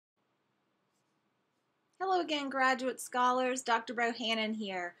Hello again, graduate scholars. Dr. Bohannon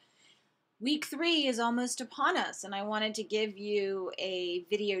here. Week 3 is almost upon us, and I wanted to give you a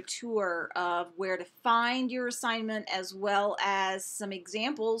video tour of where to find your assignment as well as some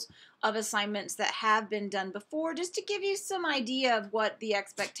examples of assignments that have been done before, just to give you some idea of what the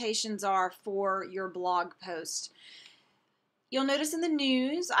expectations are for your blog post. You'll notice in the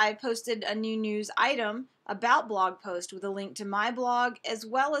news, I posted a new news item about blog post with a link to my blog, as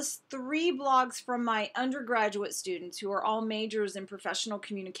well as 3 blogs from my undergraduate students who are all majors in professional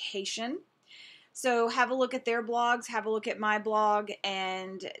communication. So have a look at their blogs, have a look at my blog,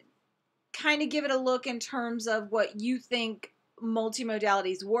 and kind of give it a look in terms of what you think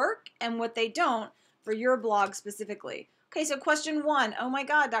multimodalities work and what they don't for your blog specifically. Okay, so question 1, oh my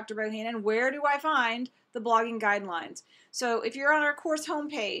God, Dr. Bohannon, where do I find the blogging guidelines? So if you're on our course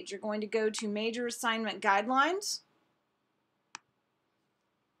homepage, you're going to go to Major Assignment Guidelines,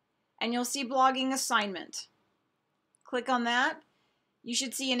 and you'll see Blogging Assignment. Click on that. You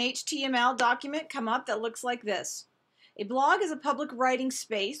should see an HTML document come up that looks like this. A blog is a public writing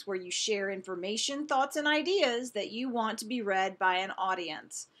space where you share information, thoughts, and ideas that you want to be read by an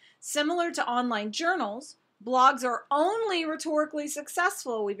audience. Similar to online journals, blogs are only rhetorically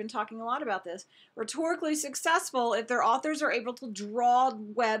successful, we've been talking a lot about this, rhetorically successful if their authors are able to draw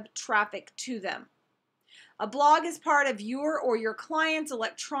web traffic to them. A blog is part of your or your client's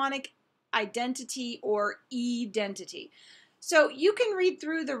electronic identity or identity. So you can read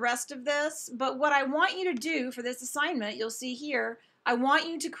through the rest of this, but what I want you to do for this assignment, you'll see here, I want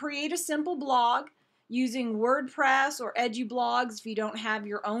you to create a simple blog using WordPress or EduBlogs if you don't have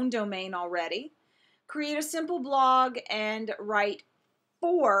your own domain already. Create a simple blog and write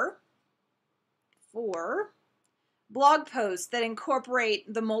four blog posts that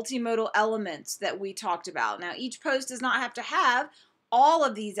incorporate the multimodal elements that we talked about. Now, each post does not have to have all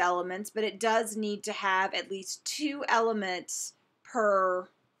of these elements, but it does need to have at least 2 elements per,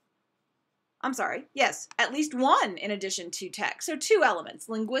 at least 1 in addition to text. So 2 elements,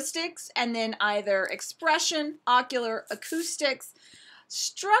 linguistics, and then either expression, ocular, acoustics.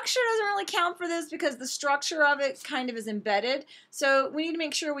 Structure doesn't really count for this because the structure of it kind of is embedded. So we need to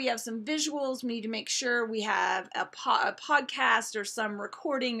make sure we have some visuals. We need to make sure we have a podcast or some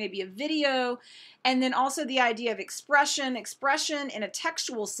recording, maybe a video. And then also the idea of expression. Expression in a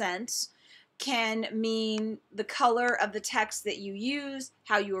textual sense can mean the color of the text that you use,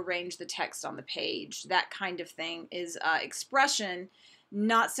 how you arrange the text on the page. That kind of thing is expression,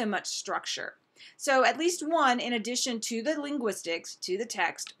 not so much structure. So at least 1 in addition to the linguistics, to the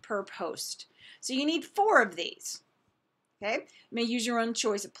text per post. So you need 4 of these. Okay? You may use your own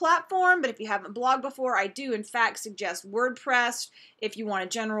choice of platform, but if you haven't blogged before, I do in fact suggest WordPress if you want a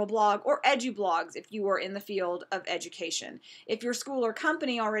general blog, or EduBlogs if you are in the field of education. If your school or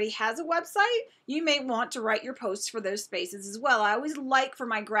company already has a website, you may want to write your posts for those spaces as well. I always like for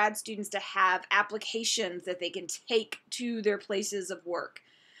my grad students to have applications that they can take to their places of work.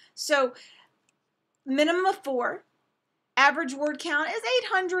 So minimum of 4. Average word count is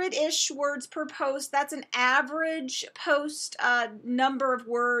 800-ish words per post. That's an average post number of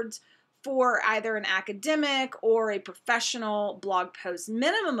words for either an academic or a professional blog post.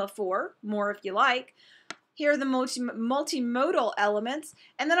 Minimum of 4, more if you like. Here are the multimodal elements,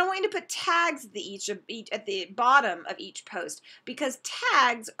 and then I want you to put tags at the bottom of each post, because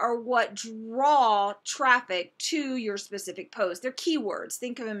tags are what draw traffic to your specific post. They're keywords.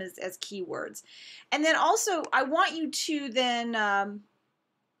 Think of them as keywords. And then also, I want you to then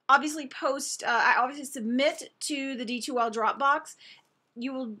obviously submit to the D2L Dropbox.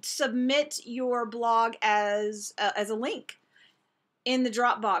 You will submit your blog as a link in the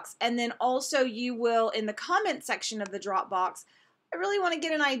Dropbox, and then also you will, in the comment section of the Dropbox, I really want to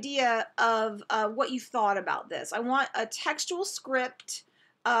get an idea of what you thought about this. I want a textual script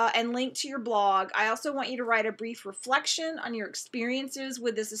and link to your blog. I also want you to write a brief reflection on your experiences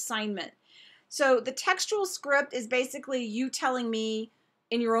with this assignment. So the textual script is basically you telling me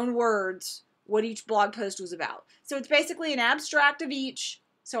in your own words what each blog post was about. So it's basically an abstract of each,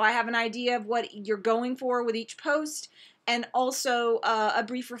 so I have an idea of what you're going for with each post, and also a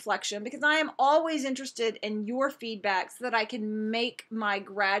brief reflection, because I am always interested in your feedback so that I can make my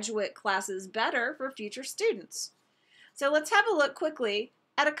graduate classes better for future students. So let's have a look quickly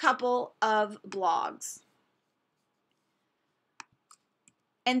at a couple of blogs.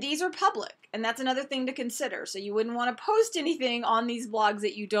 And these are public, and that's another thing to consider. So you wouldn't want to post anything on these blogs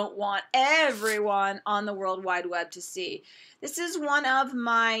that you don't want everyone on the World Wide Web to see. This is one of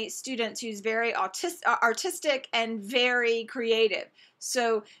my students who's very artistic and very creative.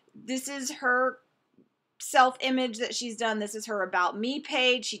 So this is her self-image that she's done. This is her About Me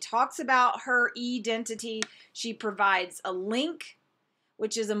page. She talks about her identity. She provides a link,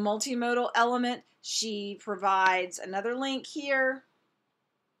 which is a multimodal element. She provides another link here,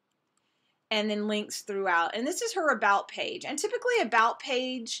 and then links throughout. And this is her About page. And typically an About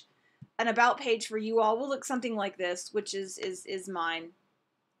page for you all will look something like this, which is mine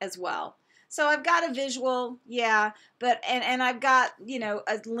as well. So I've got a visual, yeah, but and I've got, you know,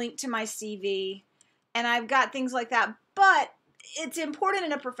 a link to my CV, and I've got things like that. But it's important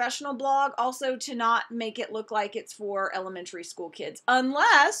in a professional blog also to not make it look like it's for elementary school kids,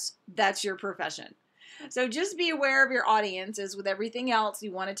 unless that's your profession. So just be aware of your audience. As with everything else,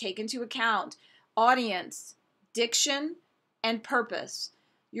 you want to take into account audience, diction, and purpose.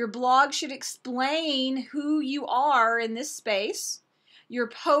 Your blog should explain who you are in this space. Your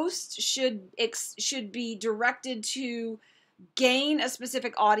post should be directed to gain a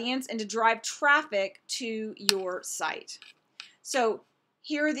specific audience and to drive traffic to your site. So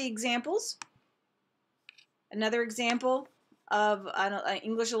here are the examples. Another example of an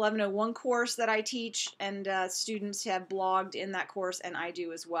English 1101 course that I teach, and students have blogged in that course, and I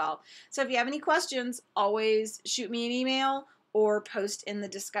do as well. So if you have any questions, always shoot me an email or post in the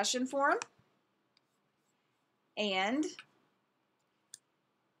discussion forum. And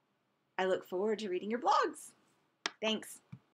I look forward to reading your blogs. Thanks.